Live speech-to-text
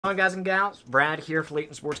Hi guys and gals, Brad here for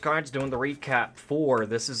LaytonSportsCards doing the recap for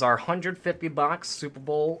this is our 150 box Super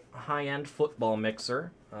Bowl high-end football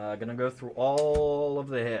mixer. Gonna go through all of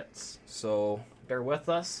the hits, so bear with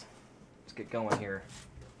us. Let's get going here.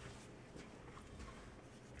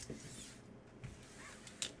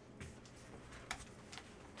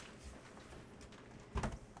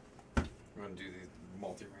 We're gonna do the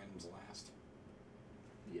multi-randoms last.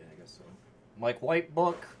 Yeah, I guess so. Mike White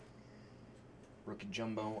book. Rookie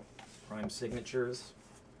Jumbo Prime Signatures.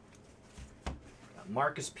 Got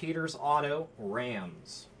Marcus Peters Auto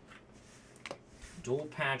Rams. Dual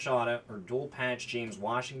patch auto or dual patch James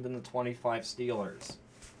Washington the 25 Steelers.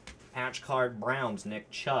 Patch card Browns Nick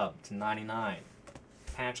Chubb to 99.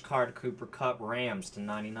 Patch card Cooper Kupp Rams to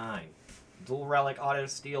 99. Dual relic auto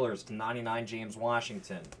Steelers to 99 James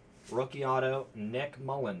Washington. Rookie auto Nick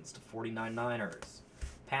Mullins to 49 Niners.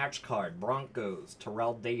 Patch card Broncos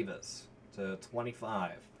Terrell Davis to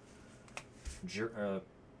 25.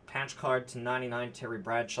 Patch card to 99 Terry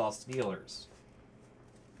Bradshaw Steelers.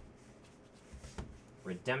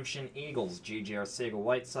 Redemption Eagles J.J.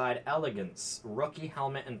 Arcega-Whiteside Elegance Rookie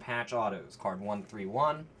Helmet and Patch Autos card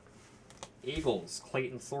 131. Eagles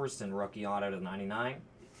Clayton Thorson Rookie Auto to 99.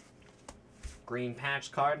 Green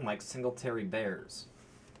Patch card Mike Singletary Bears.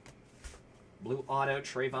 Blue Auto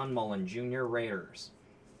Trayvon Mullen Jr. Raiders.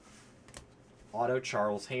 Auto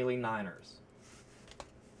Charles Haley Niners.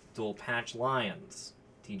 Dual Patch Lions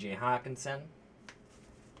TJ Hawkinson.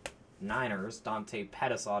 Niners Dante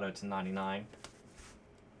Pettis Auto to 99.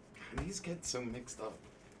 These get so mixed up.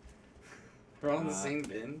 We're all in the same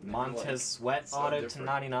bin. Montez Sweat so Auto different. To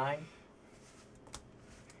 99.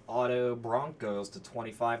 Auto Broncos to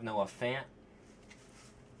 25 Noah Fant.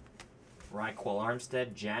 Raekwon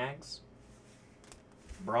Armstead Jags.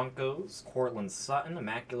 Broncos, Cortland Sutton,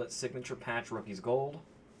 Immaculate Signature Patch Rookies Gold.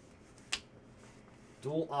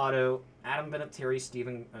 Dual Auto, Adam Vinatieri,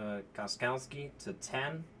 Steven Gostkowski to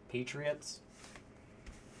 10, Patriots.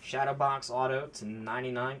 Shadow Box Auto to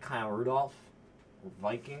 99, Kyle Rudolph,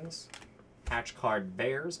 Vikings. Patch card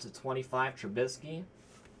Bears to 25, Trubisky.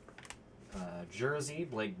 Jersey,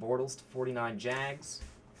 Blake Bortles to 49, Jags.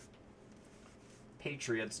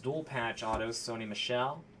 Patriots, Dual Patch Auto, Sony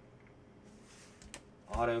Michel.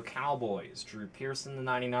 Auto Cowboys, Drew Pearson to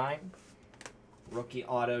 99. Rookie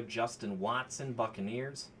Auto, Justin Watson,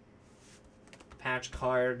 Buccaneers. Patch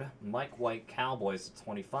card, Mike White, Cowboys to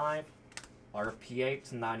 25. RPA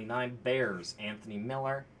to 99, Bears, Anthony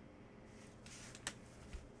Miller.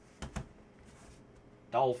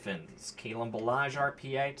 Dolphins, Kalen Ballage,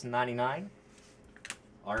 RPA to 99.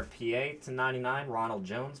 RPA to 99, Ronald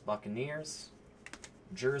Jones, Buccaneers.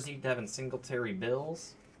 Jersey, Devin Singletary,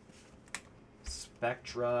 Bills.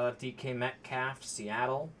 Spectra, DK Metcalf,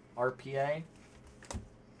 Seattle, RPA.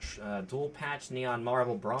 Dual Patch, Neon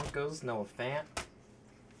Marvel, Broncos, Noah Fant.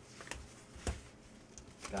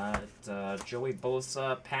 Got Joey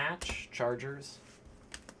Bosa, Patch, Chargers.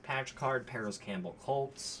 Patch card, Paris Campbell,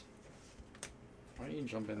 Colts. Why don't you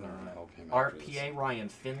jump in there and help him? RPA, Ryan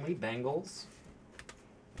Finley, Bengals.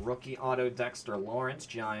 Rookie Auto, Dexter Lawrence,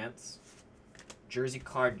 Giants. Jersey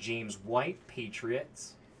card, James White,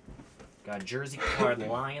 Patriots. Got Jersey card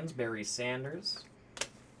Lions, Barry Sanders.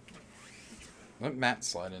 Let Matt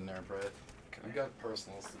slide in there, Brett. Okay. We got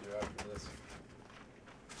personals to do after this.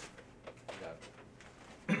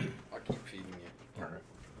 I'll keep feeding you. Alright.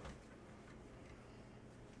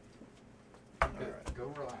 Alright,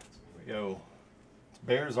 go relax. Here we go.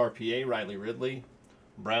 Bears RPA, Riley Ridley.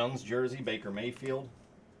 Browns jersey, Baker Mayfield.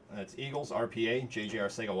 That's Eagles RPA, J.J.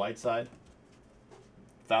 Arcega-Whiteside.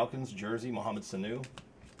 Falcons jersey, Mohamed Sanu.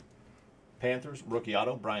 Panthers, rookie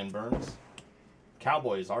auto, Brian Burns.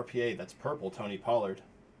 Cowboys, RPA, that's purple, Tony Pollard.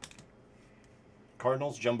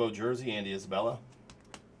 Cardinals, jumbo jersey, Andy Isabella.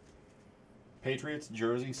 Patriots,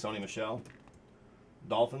 jersey, Sony Michel.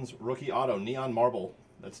 Dolphins, rookie auto, neon marble,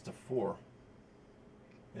 that's to 4.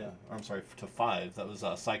 Yeah, I'm sorry, to 5. That was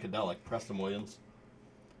psychedelic, Preston Williams.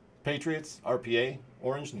 Patriots, RPA,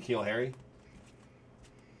 orange, N'Keal Harry.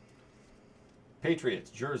 Patriots,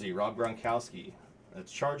 jersey, Rob Gronkowski.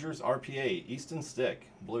 That's Chargers, RPA, Easton Stick,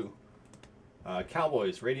 blue.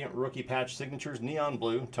 Cowboys, Radiant Rookie Patch Signatures, neon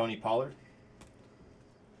blue, Tony Pollard.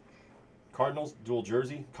 Cardinals, dual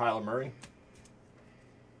jersey, Kyler Murray.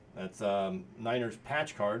 That's Niners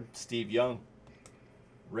patch card, Steve Young.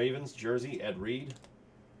 Ravens, jersey, Ed Reed.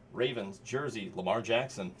 Ravens, jersey, Lamar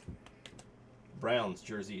Jackson. Browns,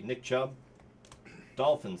 jersey, Nick Chubb.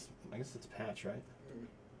 Dolphins, I guess it's patch, right?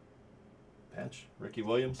 Patch, Ricky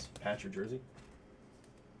Williams, patch or jersey.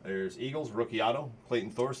 There's Eagles, rookie auto, Clayton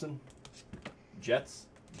Thorson. Jets,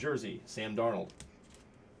 jersey, Sam Darnold.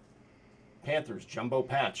 Panthers, jumbo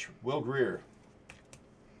patch, Will Greer.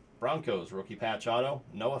 Broncos, rookie patch auto,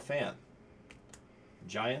 Noah Fant.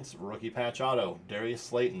 Giants, rookie patch auto, Darius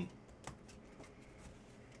Slayton.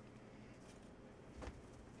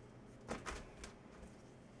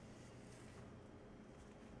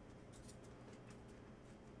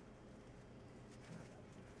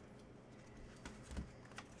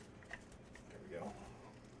 There we go.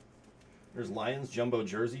 There's Lions, jumbo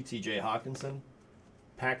jersey, TJ Hawkinson.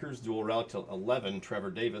 Packers, dual relic to 11,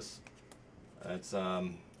 Trevor Davis. That's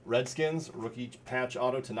Redskins, rookie patch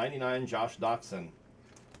auto to 99, Josh Doxson.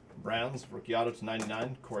 Browns, rookie auto to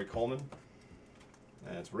 99, Corey Coleman.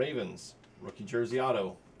 And it's Ravens, rookie jersey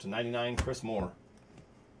auto to 99, Chris Moore.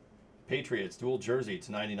 Patriots, dual jersey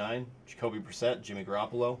to 99, Jacoby Brissett, Jimmy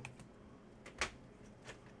Garoppolo.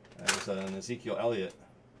 There's an Ezekiel Elliott,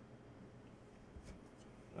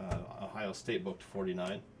 Ohio State book to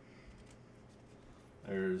 49.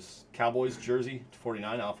 There's Cowboys jersey to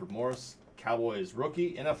 49, Alfred Morris. Cowboys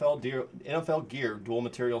rookie, NFL gear, dual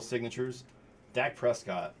material signatures, Dak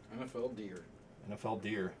Prescott. NFL deer. NFL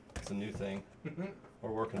deer. It's a new thing. We're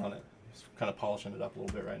working on it. Just kind of polishing it up a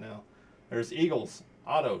little bit right now. There's Eagles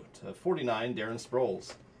auto to 49, Darren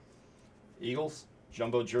Sproles. Eagles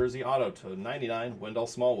jumbo jersey auto to 99, Wendell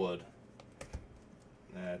Smallwood.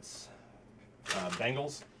 That's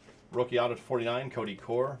Bengals rookie auto to 49, Cody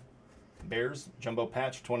Core. Bears jumbo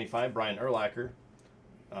patch 25, Brian Urlacher.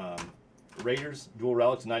 Raiders dual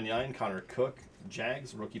relic to 99, Connor Cook.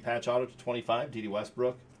 Jags rookie patch auto to 25, Dede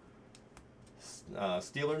Westbrook.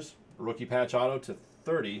 Steelers rookie patch auto to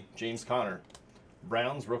 30, James Conner.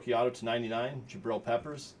 Browns rookie auto to 99, Jabril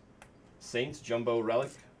Peppers. Saints jumbo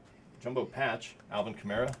patch, Alvin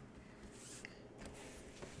Kamara.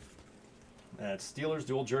 Steelers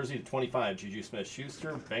dual jersey to 25, Juju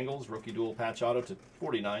Smith-Schuster. Bengals rookie dual patch auto to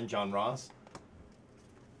 49, John Ross.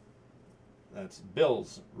 That's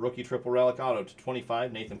Bills rookie triple relic auto to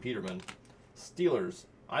 25, Nathan Peterman. Steelers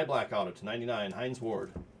eye black auto to 99, Hines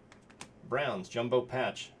Ward. Browns jumbo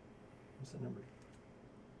patch. What's that number?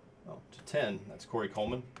 Oh, to 10. That's Corey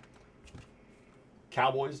Coleman.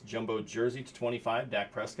 Cowboys jumbo jersey to 25,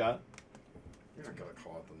 Dak Prescott. You're not gonna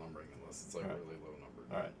call it the numbering unless it's like All right. really low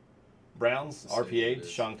number. All right. Browns Let's see RPA what it to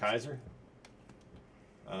is. Sean Kaiser.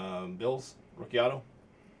 Bills rookie auto,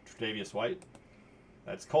 Tre'Davious White.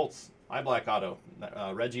 That's Colts eye black auto,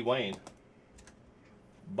 Reggie Wayne.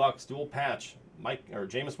 Bucks dual patch,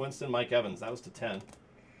 Jameis Winston, Mike Evans. That was to 10.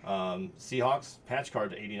 Seahawks patch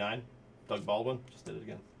card to 89, Doug Baldwin. Just did it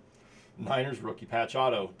again. Niners rookie patch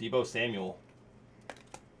auto, Deebo Samuel.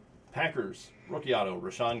 Packers rookie auto,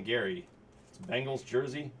 Rashawn Gary. It's Bengals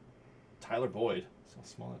jersey, Tyler Boyd. See how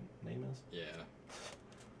small that name is? Yeah.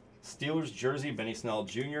 Steelers jersey, Benny Snell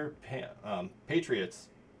Jr. Patriots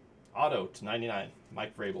auto to 99,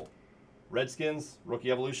 Mike Vrabel. Redskins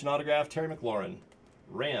rookie evolution autograph, Terry McLaurin.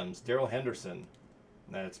 Rams, Darrell Henderson.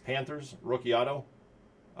 That's Panthers rookie auto,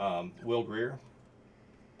 Will Greer.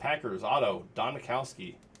 Packers auto, Don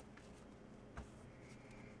Mikowski.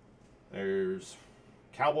 There's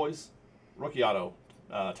Cowboys rookie auto,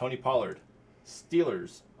 Tony Pollard.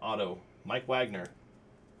 Steelers auto, Mike Wagner.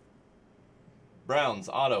 Browns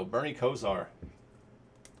auto, Bernie Kosar.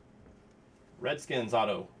 Redskins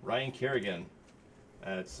auto, Ryan Kerrigan.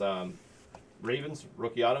 That's Ravens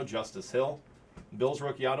rookie auto, Justice Hill. Bills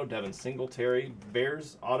rookie auto, Devin Singletary.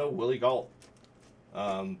 Bears auto, Willie Galt.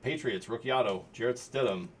 Patriots rookie auto, Jarrett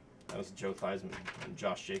Stidham. That was Joe Theismann and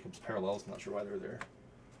Josh Jacobs parallels. Not sure why they're there.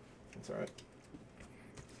 That's all right.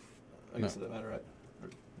 I guess it doesn't matter, right? All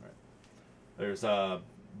right. There's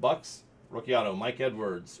Bucks rookie auto, Mike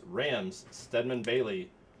Edwards. Rams, Stedman Bailey.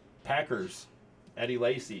 Packers, Eddie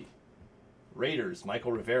Lacy. Raiders,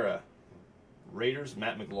 Michael Rivera. Raiders,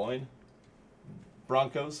 Matt McGloin.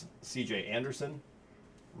 Broncos, C.J. Anderson.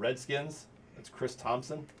 Redskins, that's Chris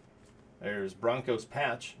Thompson. There's Broncos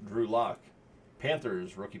patch, Drew Lock.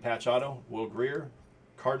 Panthers, rookie patch auto, Will Greer.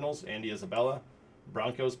 Cardinals, Andy Isabella.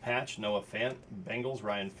 Broncos patch, Noah Fant. Bengals,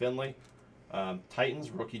 Ryan Finley. Titans,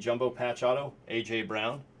 rookie jumbo patch auto, A.J.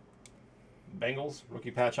 Brown. Bengals,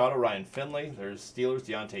 rookie patch auto, Ryan Finley. There's Steelers,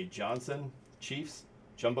 Deontay Johnson. Chiefs,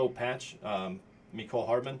 jumbo patch, Mecole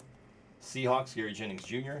Hardman. Seahawks, Gary Jennings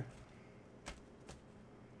Jr.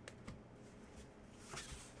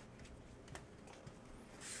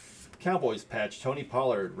 Cowboys patch, Tony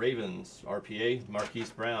Pollard. Ravens, RPA, Marquise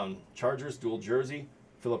Brown. Chargers, dual jersey,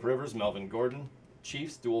 Phillip Rivers, Melvin Gordon.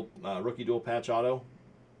 Chiefs, rookie dual patch auto,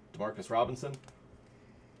 DeMarcus Robinson.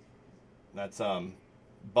 That's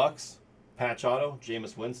Bucks, patch auto,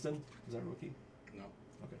 Jameis Winston. Is that a rookie? No.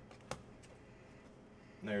 Okay.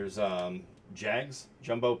 There's Jags,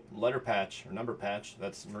 jumbo letter patch or number patch.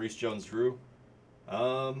 That's Maurice Jones-Drew.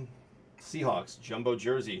 Seahawks, jumbo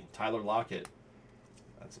jersey, Tyler Lockett.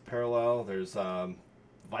 That's a parallel. There's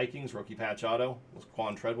Vikings, rookie patch auto,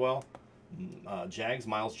 Quan Treadwell. Jags,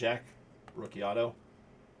 Miles Jack, rookie auto.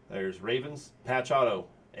 There's Ravens, patch auto,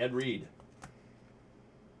 Ed Reed.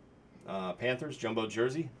 Panthers, jumbo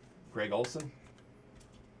jersey, Greg Olson.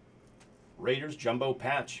 Raiders, jumbo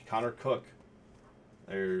patch, Connor Cook.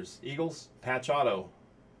 There's Eagles, patch auto,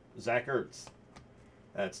 Zach Ertz.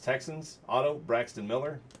 That's Texans, auto, Braxton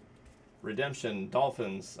Miller. Redemption,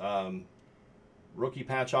 Dolphins, rookie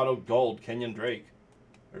patch auto, gold, Kenyon Drake.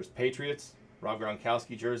 There's Patriots, Rob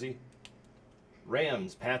Gronkowski jersey.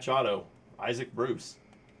 Rams, patch auto, Isaac Bruce.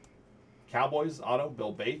 Cowboys, auto,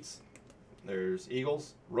 Bill Bates. There's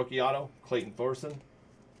Eagles, rookie auto, Clayton Thorson.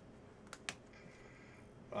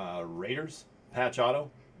 Raiders, patch auto,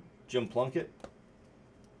 Jim Plunkett.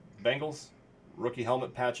 Bengals, rookie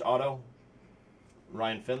helmet patch auto,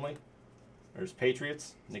 Ryan Finley. There's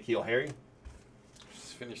Patriots, N'Keal Harry.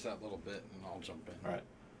 Just finish that little bit and I'll jump in. All right.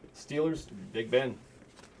 Steelers, Big Ben.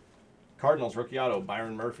 Cardinals, rookie auto,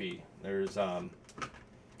 Byron Murphy. There's, that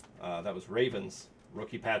was Ravens,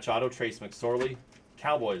 rookie patch auto, Trace McSorley.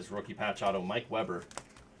 Cowboys, rookie patch auto, Mike Weber.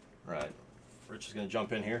 All right. Rich is going to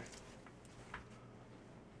jump in here.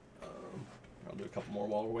 I'll do a couple more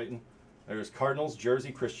while we're waiting. There's Cardinals,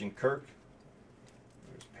 jersey, Christian Kirk.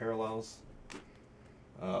 There's parallels.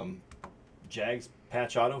 Jags,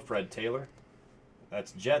 patch auto, Fred Taylor.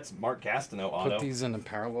 That's Jets, Mark Gastineau auto. Put these in the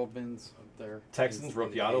parallel bins up there. Texans,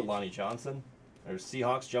 rookie auto, Lonnie Johnson. There's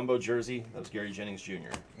Seahawks, jumbo jersey. That was Gary Jennings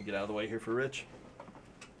Jr. Get out of the way here for Rich.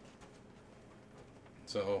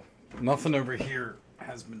 So, nothing over here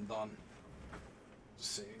has been done.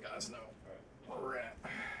 Just so you guys know where we're at.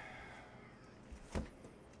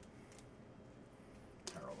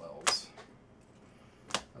 Parallels.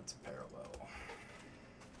 That's a parallel.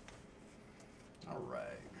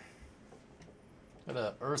 Alright. Got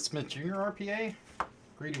a Irv Smith Jr. RPA.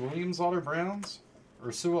 Greedy Williams Auto Browns.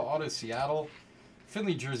 Ursua Auto Seattle.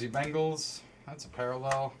 Finley Jersey Bengals. That's a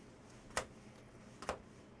parallel.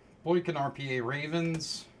 Boykin RPA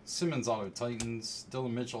Ravens. Simmons Auto Titans.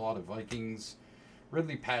 Dylan Mitchell Auto Vikings.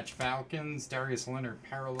 Ridley Patch Falcons. Darius Leonard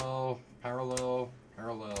Parallel.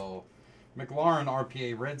 McLaurin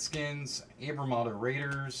RPA Redskins. Abram Auto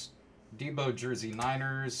Raiders. Debo Jersey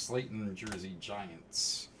Niners. Slayton Jersey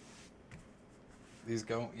Giants. These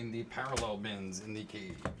go in the parallel bins in the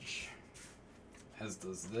cage. As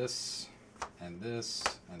does this, and this,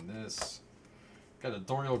 and this. Got a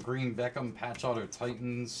Dorial Green Beckham Patch Auto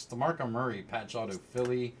Titans. DeMarco Murray Patch Auto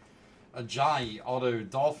Philly. Ajayi Auto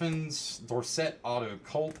Dolphins. Dorsett Auto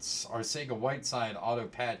Colts. Arcega Whiteside Auto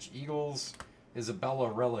Patch Eagles.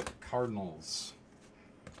 Isabella Relic Cardinals.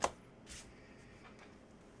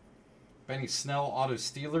 Benny Snell Auto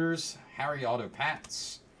Steelers. Harry Auto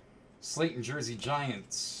Pats. Slayton Jersey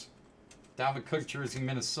Giants. Dalvin Cook Jersey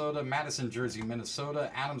Minnesota. Madison Jersey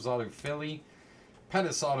Minnesota. Adams Auto Philly.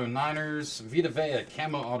 Pettis Auto Niners. Vita Vea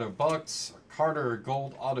Camo Auto Bucks. Carter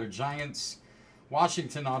Gold Auto Giants.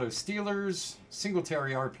 Washington Auto Steelers.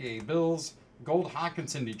 Singletary RPA Bills. Gold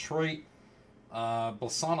Hawkinson Detroit.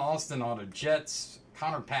 Bolsana Austin Auto Jets.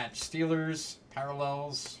 Connor Patch Steelers.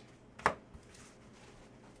 Parallels.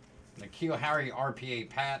 N'Keal Harry RPA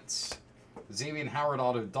Pats. Xavier Howard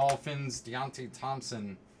Auto Dolphins. Deontay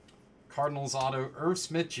Thompson Cardinals Auto. Irv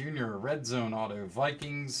Smith Jr. Red Zone Auto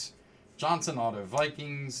Vikings. Johnson Auto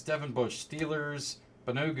Vikings. Devin Bush Steelers.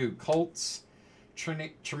 Banogu Colts.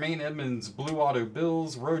 Tremaine Edmonds Blue Auto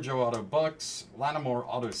Bills. Rojo Auto Bucks. Lattimore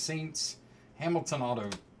Auto Saints. Hamilton Auto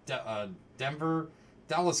Denver.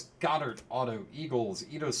 Dallas Goddard Auto Eagles.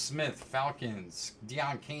 Ito Smith Falcons.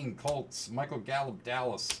 Deion Kane Colts. Michael Gallup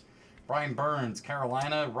Dallas. Brian Burns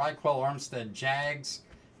Carolina. Ryquell Armstead Jags.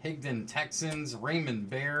 Higdon Texans. Raymond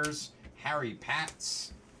Bears. Harry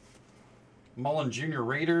Pats. Mullen Jr.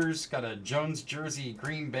 Raiders. Got a Jones jersey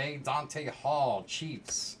Green Bay. Dante Hall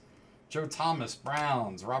Chiefs. Joe Thomas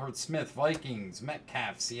Browns. Robert Smith Vikings.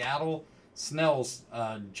 Metcalf Seattle. Snell's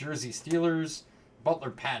jersey Steelers.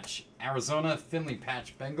 Butler Patch Arizona. Finley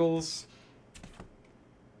Patch Bengals.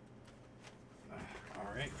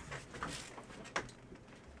 All right.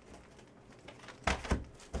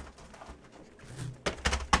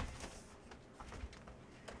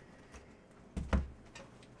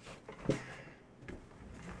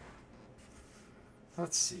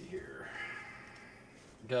 Let's see here.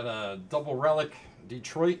 Got a double relic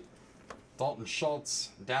Detroit, Dalton Schultz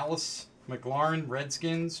Dallas, McLaurin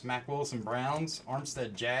Redskins, Mac Wilson Browns,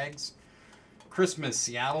 Armstead Jags, Christmas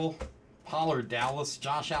Seattle, Pollard, Dallas.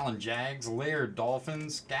 Josh Allen, Jags. Laird,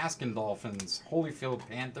 Dolphins. Gaskin, Dolphins. Holyfield,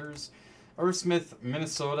 Panthers. Irv Smith,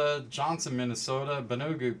 Minnesota. Johnson, Minnesota.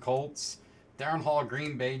 Banogu, Colts. Darren Hall,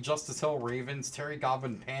 Green Bay. Justice Hill, Ravens. Terry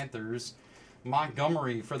Godwin, Panthers.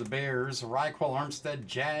 Montgomery for the Bears. Raquel Armstead,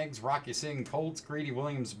 Jags. Rocky Singh, Colts. Greedy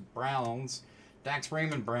Williams, Browns. Dax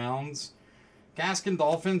Raymond, Browns. Gaskin,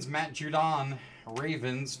 Dolphins. Matt Judon,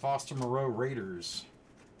 Ravens. Foster Moreau, Raiders.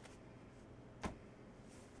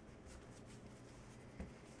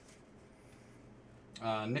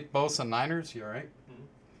 Nick Bosa, Niners. You all right?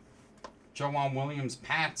 Joanne Williams,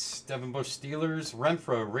 Pats. Devin Bush, Steelers.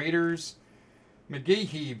 Renfro, Raiders.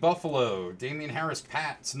 McGehee, Buffalo. Damian Harris,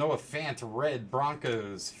 Pats. Noah Fant, Red,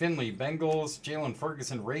 Broncos. Finley, Bengals. Jalen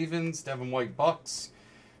Ferguson, Ravens. Devin White, Bucks.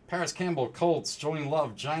 Paris Campbell, Colts. Julian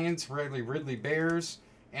Love, Giants. Ridley, Bears.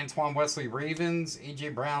 Antoine Wesley, Ravens. A.J.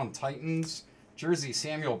 Brown, Titans. Jersey,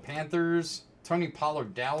 Samuel, Panthers. Tony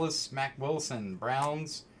Pollard, Dallas. Mac Wilson,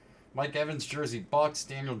 Browns. Mike Evans, Jersey, Bucks.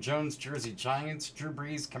 Daniel Jones, Jersey, Giants. Drew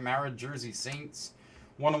Brees, Kamara, Jersey, Saints.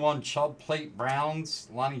 101 Chubb Plate, Browns.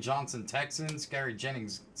 Lonnie Johnson, Texans. Gary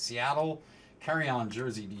Jennings, Seattle. Carry-on,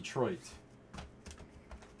 Jersey, Detroit.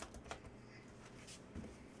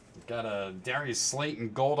 We've got a Darius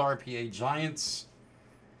Slayton, Gold RPA, Giants.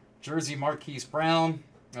 Jersey, Marquise Brown.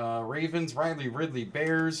 Ravens, Ridley,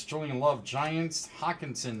 Bears. Julian Love, Giants.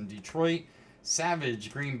 Hawkinson, Detroit.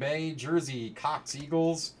 Savage, Green Bay. Jersey, Cox,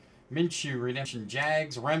 Eagles. Minshew, Redemption,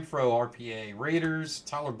 Jags. Renfro, RPA, Raiders.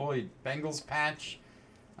 Tyler Boyd, Bengals patch.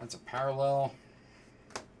 That's a parallel.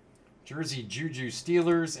 Jersey, Juju,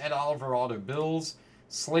 Steelers. Ed Oliver, Auto, Bills.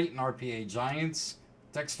 Slayton, RPA, Giants.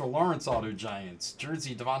 Dexter Lawrence, Auto, Giants.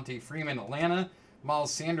 Jersey, Devontae Freeman, Atlanta.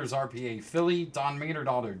 Miles Sanders, RPA, Philly. Don Maynard,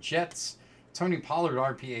 Auto, Jets. Tony Pollard,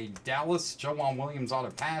 RPA, Dallas. Joanne Williams,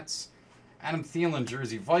 Auto, Pats. Adam Thielen,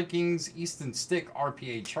 Jersey, Vikings. Easton Stick,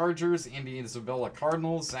 RPA, Chargers. Andy Isabella,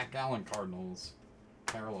 Cardinals. Zach Allen, Cardinals.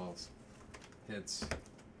 Parallels. Hits.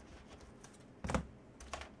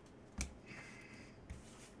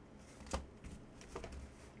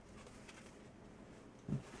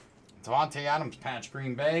 Devontae Adams, patch,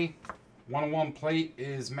 Green Bay. 101 plate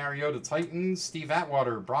is Mariota, Titans. Steve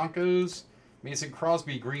Atwater, Broncos. Mason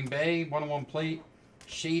Crosby, Green Bay. 101 plate,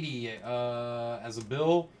 Shady as a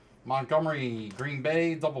Bill. Montgomery, Green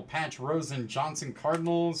Bay. Double patch, Rosen, Johnson,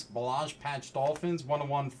 Cardinals. Balaj patch, Dolphins.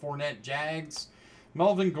 101 Fournette, Jags.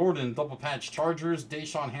 Melvin Gordon, double patch, Chargers.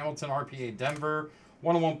 Deshaun Hamilton, RPA, Denver.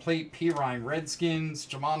 101 plate, P. Ryan, Redskins.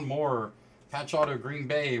 Jamon Moore, patch auto, Green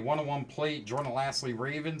Bay. 101 plate, Jordan Lastly,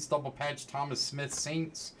 Ravens. Double patch, Thomas Smith,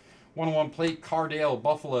 Saints. 101 plate, Cardale,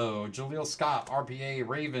 Buffalo. Jaleel Scott, RPA,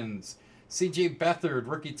 Ravens. CJ Beathard,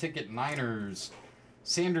 rookie ticket, Niners.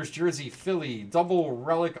 Sanders, Jersey, Philly. Double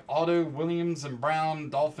relic auto, Williams and Brown,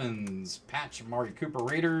 Dolphins. Patch, Amari Cooper,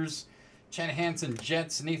 Raiders. Chad Hansen,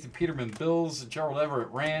 Jets. Nathan Peterman, Bills. Gerald Everett,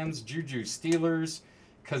 Rams. Juju, Steelers.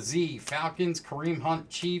 Kazee, Falcons. Kareem Hunt,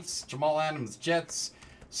 Chiefs. Jamal Adams, Jets.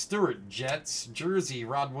 Stewart, Jets. Jersey,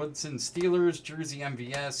 Rod Woodson, Steelers. Jersey,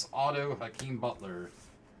 MVS. Auto, Hakeem Butler.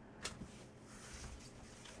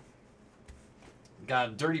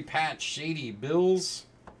 Got Dirty Patch, Shady, Bills.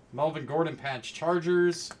 Melvin Gordon patch,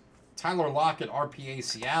 Chargers. Tyler Lockett, RPA,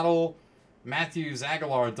 Seattle. Matthews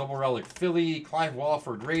Aguilar, double relic, Philly. Clive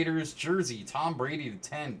Walford, Raiders. Jersey, Tom Brady,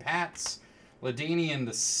 10, Pats.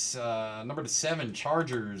 LaDainian, number 7,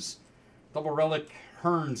 Chargers. Double relic,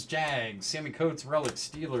 Hearns, Jags. Sammy Coates, relic,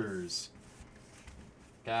 Steelers.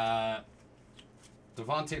 Got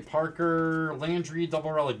Devontae Parker, Landry,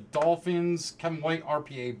 double relic, Dolphins. Kevin White,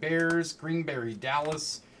 RPA, Bears. Greenberry,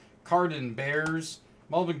 Dallas. Cardin, Bears.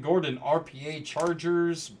 Melvin Gordon, RPA,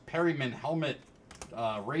 Chargers. Perryman, helmet,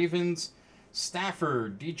 Ravens.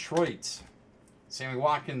 Stafford, Detroit. Sammy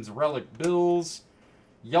Watkins, relic, Bills.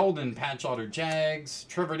 Yeldon, patch auto, Jags.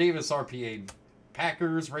 Trevor Davis, RPA,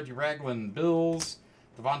 Packers. Reggie Ragland, Bills.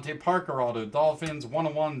 Devontae Parker, auto, Dolphins.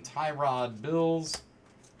 101 Tyrod, Bills.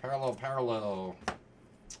 Parallel.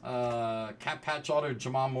 Cat patch auto,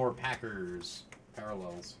 Jamon Moore, Packers.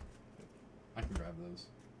 Parallels. I can grab those.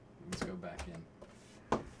 Let's go back in.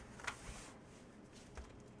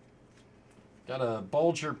 Got a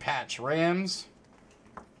Bulger patch, Rams.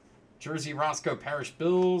 Jersey Roscoe Parish,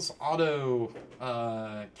 Bills. Auto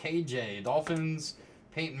KJ, Dolphins.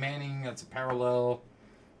 Peyton Manning, that's a parallel.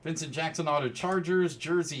 Vincent Jackson, auto, Chargers.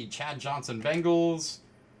 Jersey Chad Johnson, Bengals.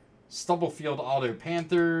 Stubblefield, auto,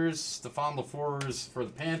 Panthers. Stephon LaFours for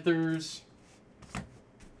the Panthers.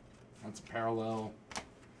 That's a parallel.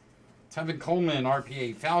 Tevin Coleman,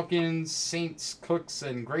 RPA, Falcons. Saints, Cooks,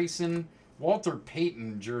 and Grayson. Walter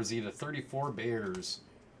Payton, jersey to 34, Bears.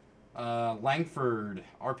 Langford,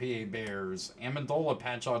 RPA Bears. Amendola,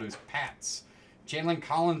 patch autos, Pats. Jalen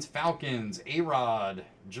Collins, Falcons. A-Rod,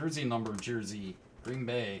 jersey number, Green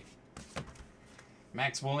Bay.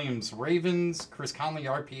 Max Williams, Ravens. Chris Conley,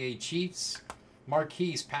 RPA, Chiefs.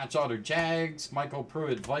 Marquise, patch auto, Jags. Michael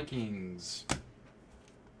Pruitt, Vikings.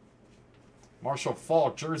 Marshall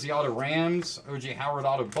Faulk, jersey auto, Rams. O.J. Howard,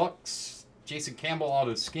 auto, Bucks. Jason Campbell,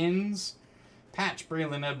 auto, Skins. Patch,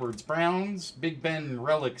 Braylon Edwards, Browns. Big Ben,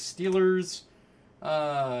 relic, Steelers.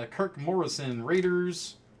 Kirk Morrison,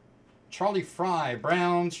 Raiders. Charlie Fry,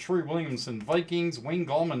 Browns. Troy Williamson, Vikings. Wayne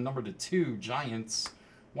Gallman, number /2, Giants.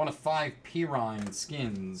 1 of 5, Pirine,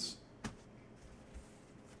 Skins.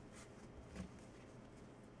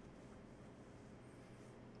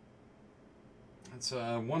 That's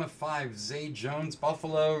 1 of 5, Zay Jones,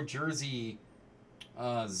 Buffalo. Jersey,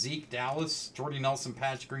 Zeke, Dallas. Jordy Nelson,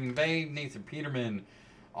 patch, Green Bay. Nathan Peterman,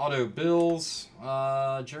 auto, Bills.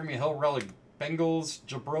 Jeremy Hill, relic, Bengals.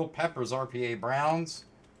 Jabril Peppers, RPA, Browns.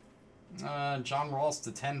 John Ross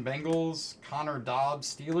 /10, Bengals. Connor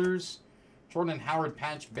Dobbs, Steelers. Jordan Howard,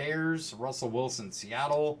 patch, Bears. Russell Wilson,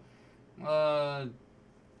 Seattle. Joe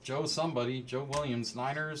Williams,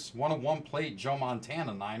 Niners. 1 of 1 plate, Joe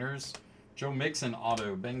Montana, Niners. Joe Mixon,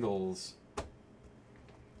 auto, Bengals.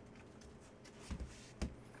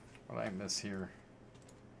 What did I miss here?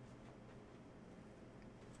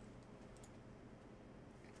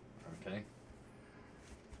 Okay.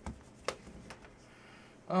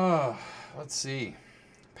 Let's see.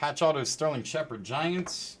 Patch auto, Sterling Shepard,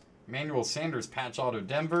 Giants. Emmanuel Sanders, patch auto,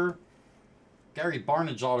 Denver. Gary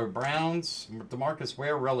Barnage, auto, Browns. DeMarcus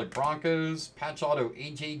Ware, relic, Broncos. Patch auto,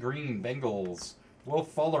 AJ Green, Bengals. Will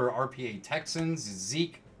Fuller, RPA, Texans.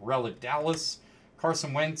 Zeke, relic, Dallas.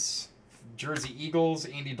 Carson Wentz, jersey, Eagles.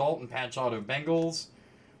 Andy Dalton, patch auto, Bengals.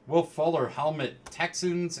 Will Fuller, helmet,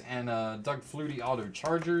 Texans. And Doug Flutie, auto,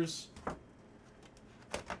 Chargers.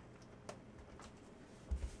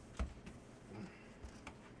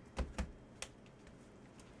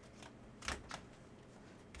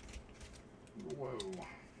 Whoa.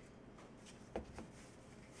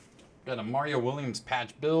 Got a Mario Williams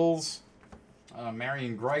patch, Bills.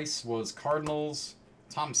 Marion Grice was Cardinals.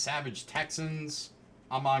 Tom Savage, Texans.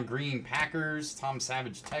 Amon Green, Packers. Tom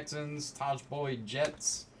Savage, Texans. Taj Boyd,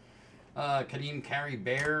 Jets. Kadeem Carey,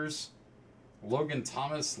 Bears. Logan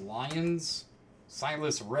Thomas, Lions.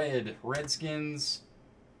 Silas Red, Redskins.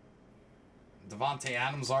 Devontae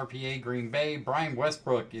Adams, RPA, Green Bay. Brian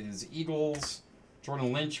Westbrook is Eagles.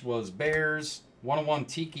 Jordan Lynch was Bears. 101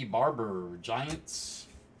 Tiki Barber, Giants.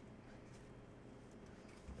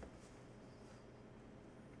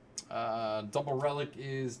 Double relic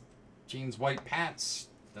is James White, Pats.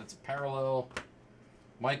 That's parallel.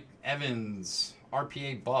 Mike Evans,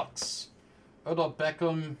 RPA, Bucks. Odell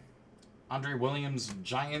Beckham, Andre Williams,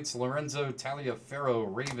 Giants. Lorenzo Taliaferro,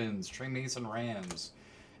 Ravens. Trey Mason, Rams.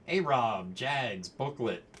 A-Rob, Jags,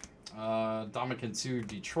 Booklet. Dominican Sue,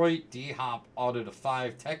 Detroit. D-Hop, auto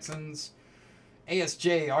 /5, Texans.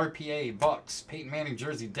 ASJ, RPA, Bucks. Peyton Manning,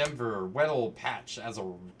 jersey, Denver. Weddle, patch as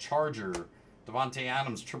a Charger. Devontae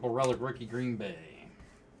Adams, triple relic, rookie, Green Bay.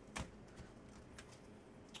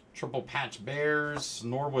 Triple patch, Bears.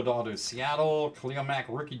 Norwood, auto, Seattle. Khalil Mack,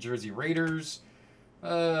 rookie, jersey, Raiders.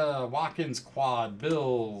 Watkins, quad,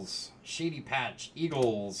 Bills. Shady patch,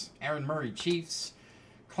 Eagles. Aaron Murray, Chiefs.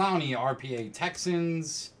 Clowney, RPA,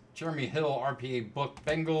 Texans. Jeremy Hill, RPA, book,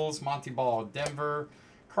 Bengals. Monty Ball, Denver.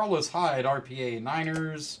 Carlos Hyde, RPA,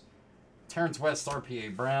 Niners. Terrence West,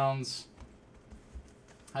 RPA, Browns.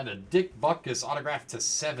 Had a Dick Butkus autograph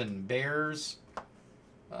 /7, Bears.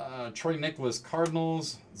 Troy Nicholas,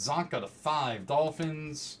 Cardinals. Zonka /5,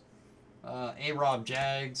 Dolphins. A-Rob,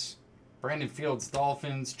 Jags. Brandon Fields,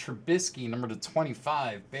 Dolphins. Trubisky, number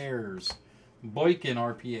 /25, Bears. Boykin,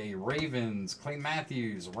 RPA, Ravens. Clay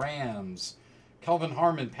Matthews, Rams. Kelvin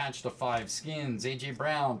Harmon, patch /5, Skins. A.J.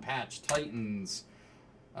 Brown, patch, Titans.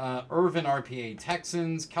 Irvin, RPA,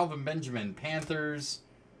 Texans. Kelvin Benjamin, Panthers.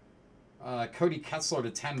 Cody Kessler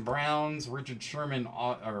 /10, Browns. Richard Sherman,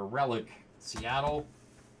 relic, Seattle.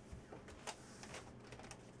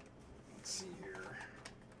 Let's see here.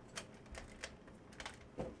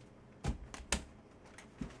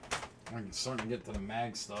 I'm starting to get to the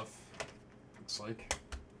mag stuff, looks like.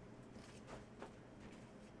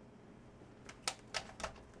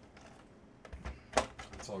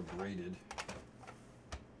 It's all graded.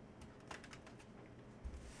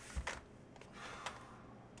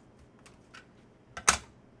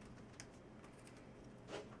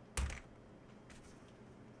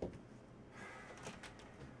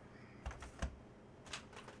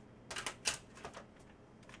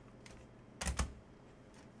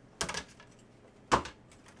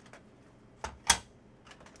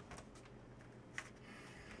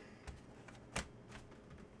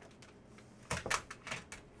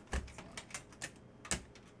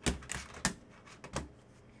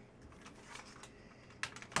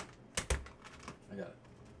 I got it.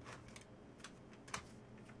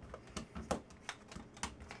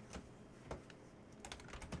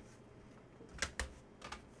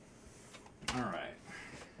 All right.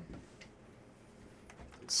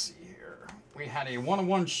 Let's see here. We had a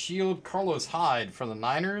 1-1 Shield Carlos Hyde for the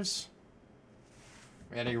Niners.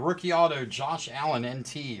 We had a rookie auto Josh Allen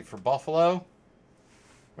NT for Buffalo.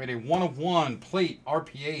 We had a 1-1 plate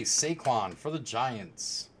RPA Saquon for the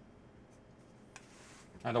Giants.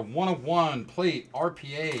 And a 1-1 plate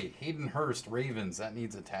RPA Hayden Hurst Ravens. That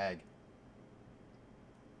needs a tag.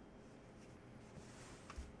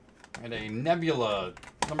 And a Nebula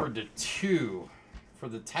number /2 for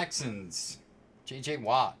the Texans, J.J.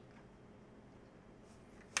 Watt.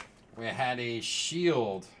 We had a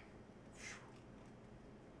Shield,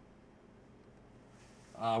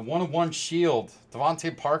 1-1 Shield,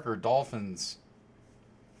 Devontae Parker, Dolphins.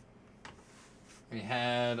 We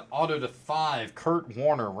had auto /5, Kurt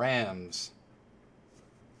Warner, Rams.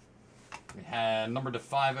 We had number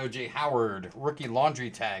 /5, O.J. Howard, rookie laundry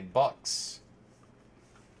tag, Bucks.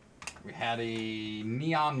 We had a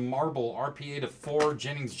Neon Marble RPA /4,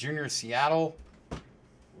 Jennings Jr., Seattle.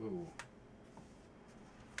 Ooh.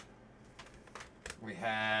 We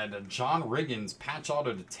had John Riggins, patch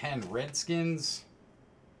auto /10, Redskins.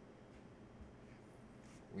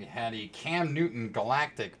 We had a Cam Newton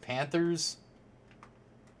Galactic, Panthers.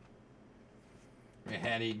 We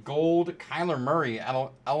had a gold Kyler Murray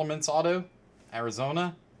Elements auto,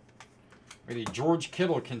 Arizona. We had a George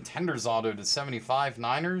Kittle Contenders auto /75,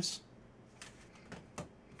 Niners.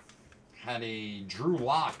 Had a Drew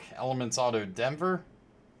Lock Elements auto, Denver.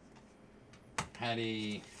 Had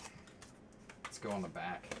a, let's go on the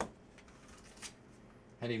back.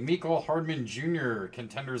 Had a Mecole Hardman Jr.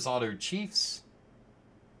 Contenders auto, Chiefs.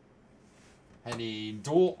 Had a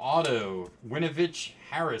dual auto Winovich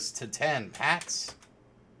Harris /10, Pats.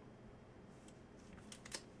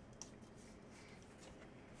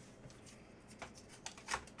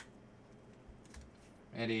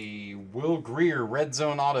 Had a Will Greer Red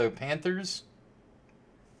Zone auto, Panthers.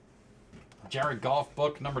 Jared Goff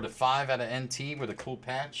book number /5 out of NT with a cool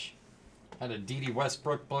patch. Had a D.D.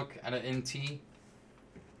 Westbrook book out of NT.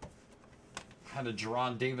 Had a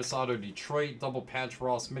Jerron Davis auto, Detroit. Double patch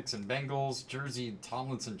Ross Mixon, Bengals. Jersey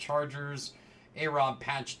Tomlinson, Chargers. A-Rod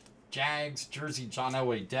patch Jags. Jersey John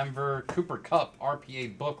Elway, Denver. Cooper Kupp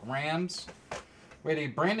RPA book, Rams. We had a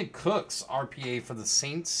Brandon Cooks RPA for the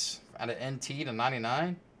Saints out of NT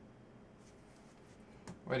 /99.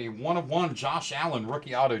 We had a 1-1 Josh Allen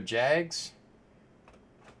rookie auto, Jags.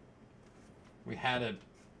 We had a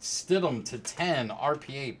Stidham /10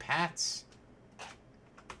 RPA, Pats.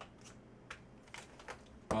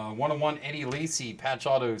 1-1 Eddie Lacy patch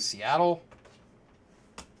auto, Seattle.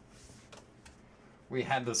 We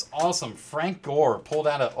had this awesome Frank Gore pulled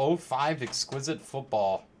out of '05 Exquisite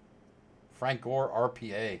Football. Frank Gore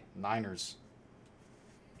RPA, Niners.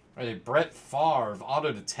 We had a Brett Favre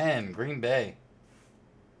auto /10, Green Bay.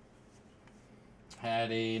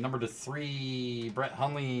 Had a number /3 Brett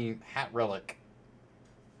Hundley hat relic.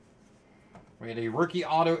 We had a rookie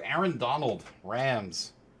auto Aaron Donald,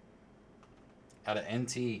 Rams. Out of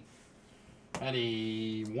NT. Had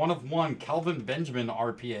a 1-1 Kelvin Benjamin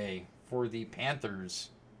RPA for the Panthers.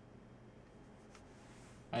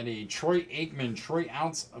 Had a Troy Aikman, Troy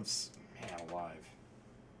ounce of... Man alive.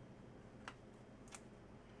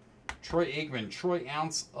 Troy Aikman, Troy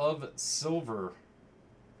ounce of silver.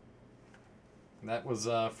 That was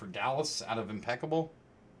for Dallas out of Impeccable.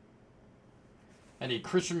 And a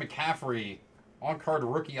Christian McCaffrey on-card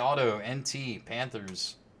rookie auto, NT,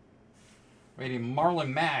 Panthers. We had a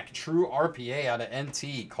Marlon Mack, true RPA out of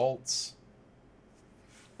NT, Colts.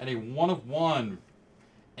 And a 1-1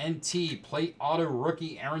 NT plate auto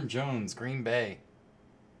rookie, Aaron Jones, Green Bay.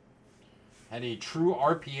 Had a true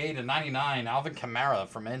RPA /99, Alvin Kamara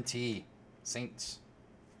from NT, Saints.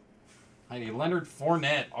 Had a Leonard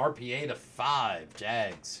Fournette RPA /5,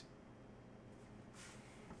 Jags.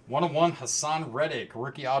 1-1 Hassan Reddick,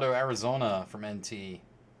 rookie auto, Arizona from NT.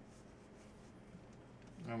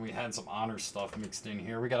 And we had some honor stuff mixed in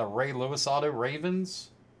here. We got a Ray Lewis auto, Ravens.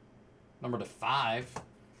 Number /5.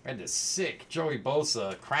 We had this sick Joey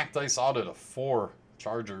Bosa, cracked ice auto /4,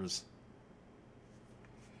 Chargers.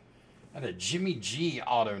 And a Jimmy G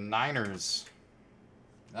auto, Niners.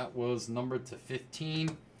 That was number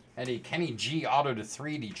 /15. Had a Kenny G auto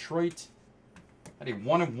 /3, Detroit. Had a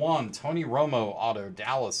 1-1 Tony Romo auto,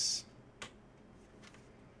 Dallas.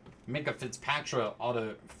 Minka Fitzpatrick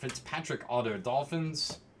auto,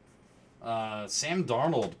 Dolphins. Sam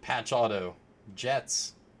Darnold patch auto,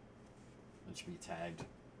 Jets. That should be tagged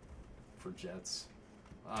for Jets.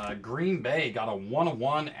 Green Bay got a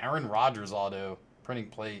 1/1 Aaron Rodgers auto printing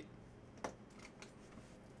plate.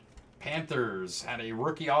 Panthers had a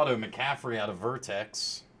rookie auto McCaffrey out of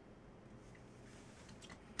Vertex.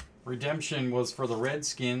 Redemption was for the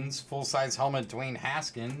Redskins. Full-size helmet Dwayne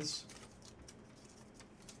Haskins.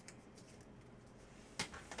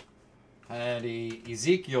 Had a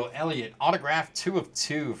Ezekiel Elliott autograph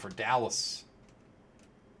 2/2 for Dallas.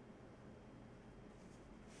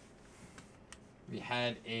 We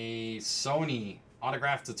had a Sony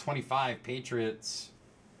autograph /25 Patriots.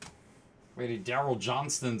 We had a Darryl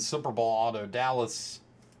Johnston Super Bowl auto Dallas.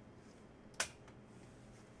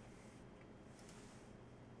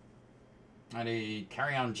 And a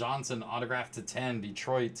Kerryon Johnson autograph /10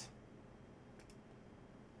 Detroit.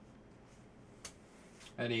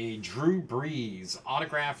 And a Drew Brees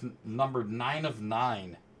autograph numbered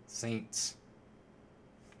 9/9 Saints.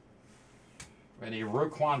 And a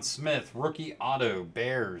Roquan Smith rookie auto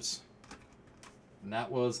Bears. And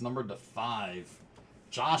that was numbered /5.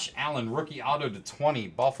 Josh Allen rookie auto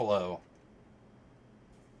 /20 Buffalo.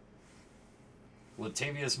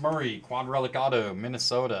 Latavius Murray quad relic auto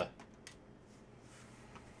Minnesota.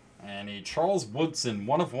 And a Charles Woodson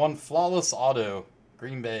 1/1 flawless auto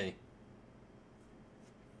Green Bay.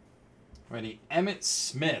 Ready, Emmitt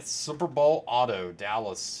Smith Super Bowl auto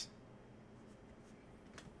Dallas.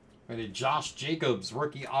 Ready, Josh Jacobs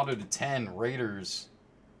rookie auto /10 Raiders.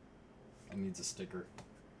 That needs a sticker.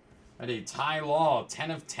 Ready, Ty Law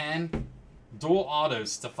 10/10 dual auto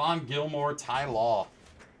Stephon Gilmore Ty Law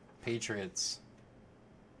Patriots.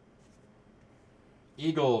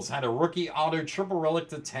 Eagles had a rookie auto triple relic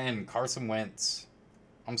 /10 Carson Wentz.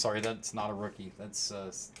 I'm sorry, that's not a rookie. That's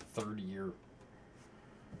third year.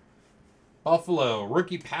 Buffalo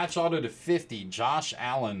rookie patch auto /50 Josh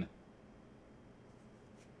Allen.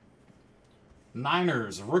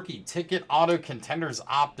 Niners rookie ticket auto contenders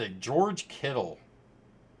optic George Kittle.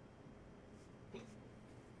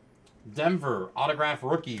 Denver autograph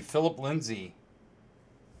rookie Philip Lindsay.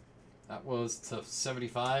 That was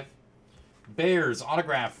 /75. Bears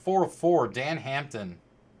autograph 4/4 Dan Hampton.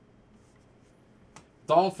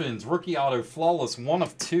 Dolphins rookie auto flawless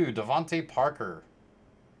 1/2 Devontae Parker.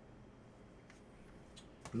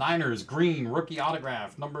 Niners green rookie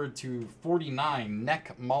autograph numbered /49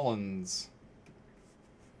 Nick Mullins.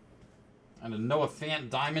 And a Noah Fant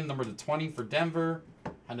diamond numbered /20 for Denver.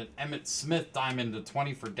 And an Emmitt Smith diamond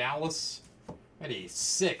 /20 for Dallas. And a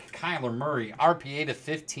sick Kyler Murray RPA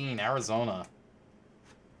 /15 Arizona.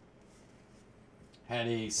 Had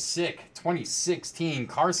a sick 2016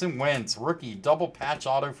 Carson Wentz rookie double patch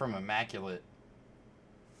auto from Immaculate.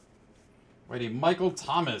 Ready, Michael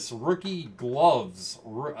Thomas rookie gloves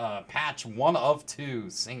patch 1/2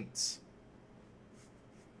 Saints.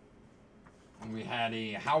 And we had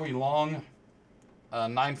a Howie Long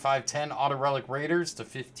 9/5/10 auto relic Raiders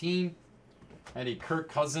 /15. Had a Kirk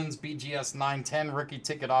Cousins BGS 9/10 rookie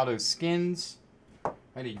ticket auto Skins.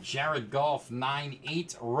 Had a Jared Goff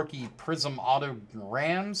 9/8 rookie Prism auto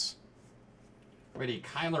Rams. We had a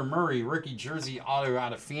Kyler Murray rookie jersey auto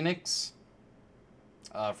out of Phoenix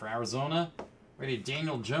for Arizona. We had a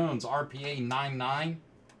Daniel Jones RPA 9/9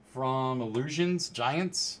 from Illusions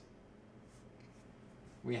Giants.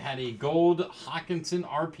 We had a gold Hawkinson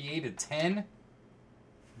RPA /10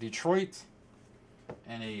 Detroit.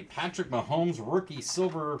 And a Patrick Mahomes rookie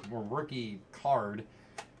silver or rookie card.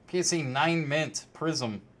 PSA 9 mint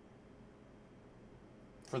Prism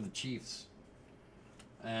for the Chiefs.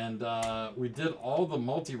 And we did all the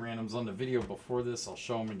multi-randoms on the video before this. I'll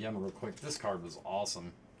show them again real quick. This card was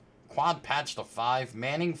awesome. Quad patch /5.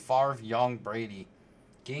 Manning, Favre, Young, Brady.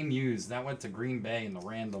 Game used. That went to Green Bay in the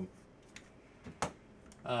random.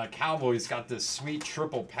 Cowboys got this sweet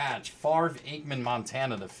triple patch. Favre, Aikman,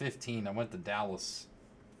 Montana /15. That went to Dallas.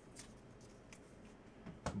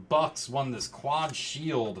 Bucks won this quad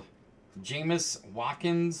shield. Jameis,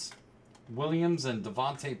 Watkins, Williams, and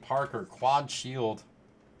Devontae Parker quad shield.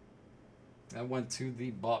 That went to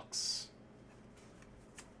the Bucks.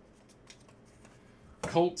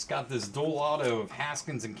 Colts got this dual auto of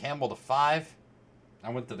Haskins and Campbell /5.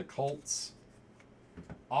 That went to the Colts.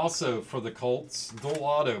 Also for the Colts, dual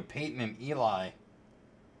auto Peyton and Eli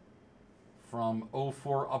from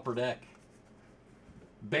 04 Upper Deck.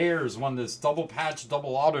 Bears won this double patch,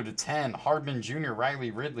 double auto /10. Hardman Jr.,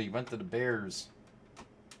 Riley Ridley went to the Bears.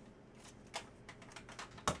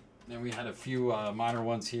 Then we had a few minor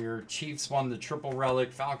ones here. Chiefs won the triple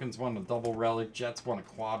relic. Falcons won the double relic. Jets won a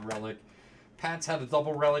quad relic. Pats had a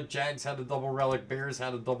double relic. Jags had a double relic. Bears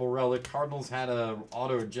had a double relic. Cardinals had a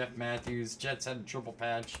auto of Jeff Matthews. Jets had a triple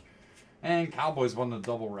patch. And Cowboys won the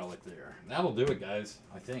double relic there. That'll do it, guys,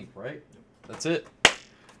 I think, right? That's it.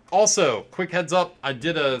 Also, quick heads up, I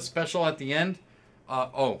did a special at the end.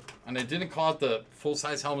 And I didn't call it the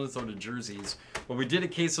full-size helmets or the jerseys, but we did a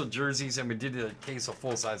case of jerseys and we did a case of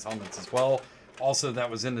full-size helmets as well. Also, that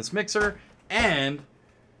was in this mixer. And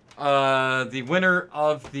the winner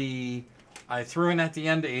of the, I threw in at the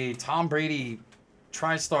end a Tom Brady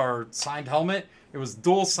TriStar signed helmet. It was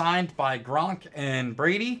dual signed by Gronk and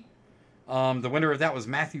Brady. The winner of that was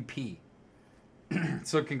Matthew P.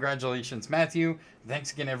 So congratulations, Matthew.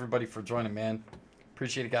 Thanks again, everybody, for joining, man.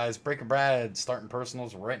 Appreciate it, guys. Breaker Brad starting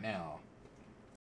personals right now.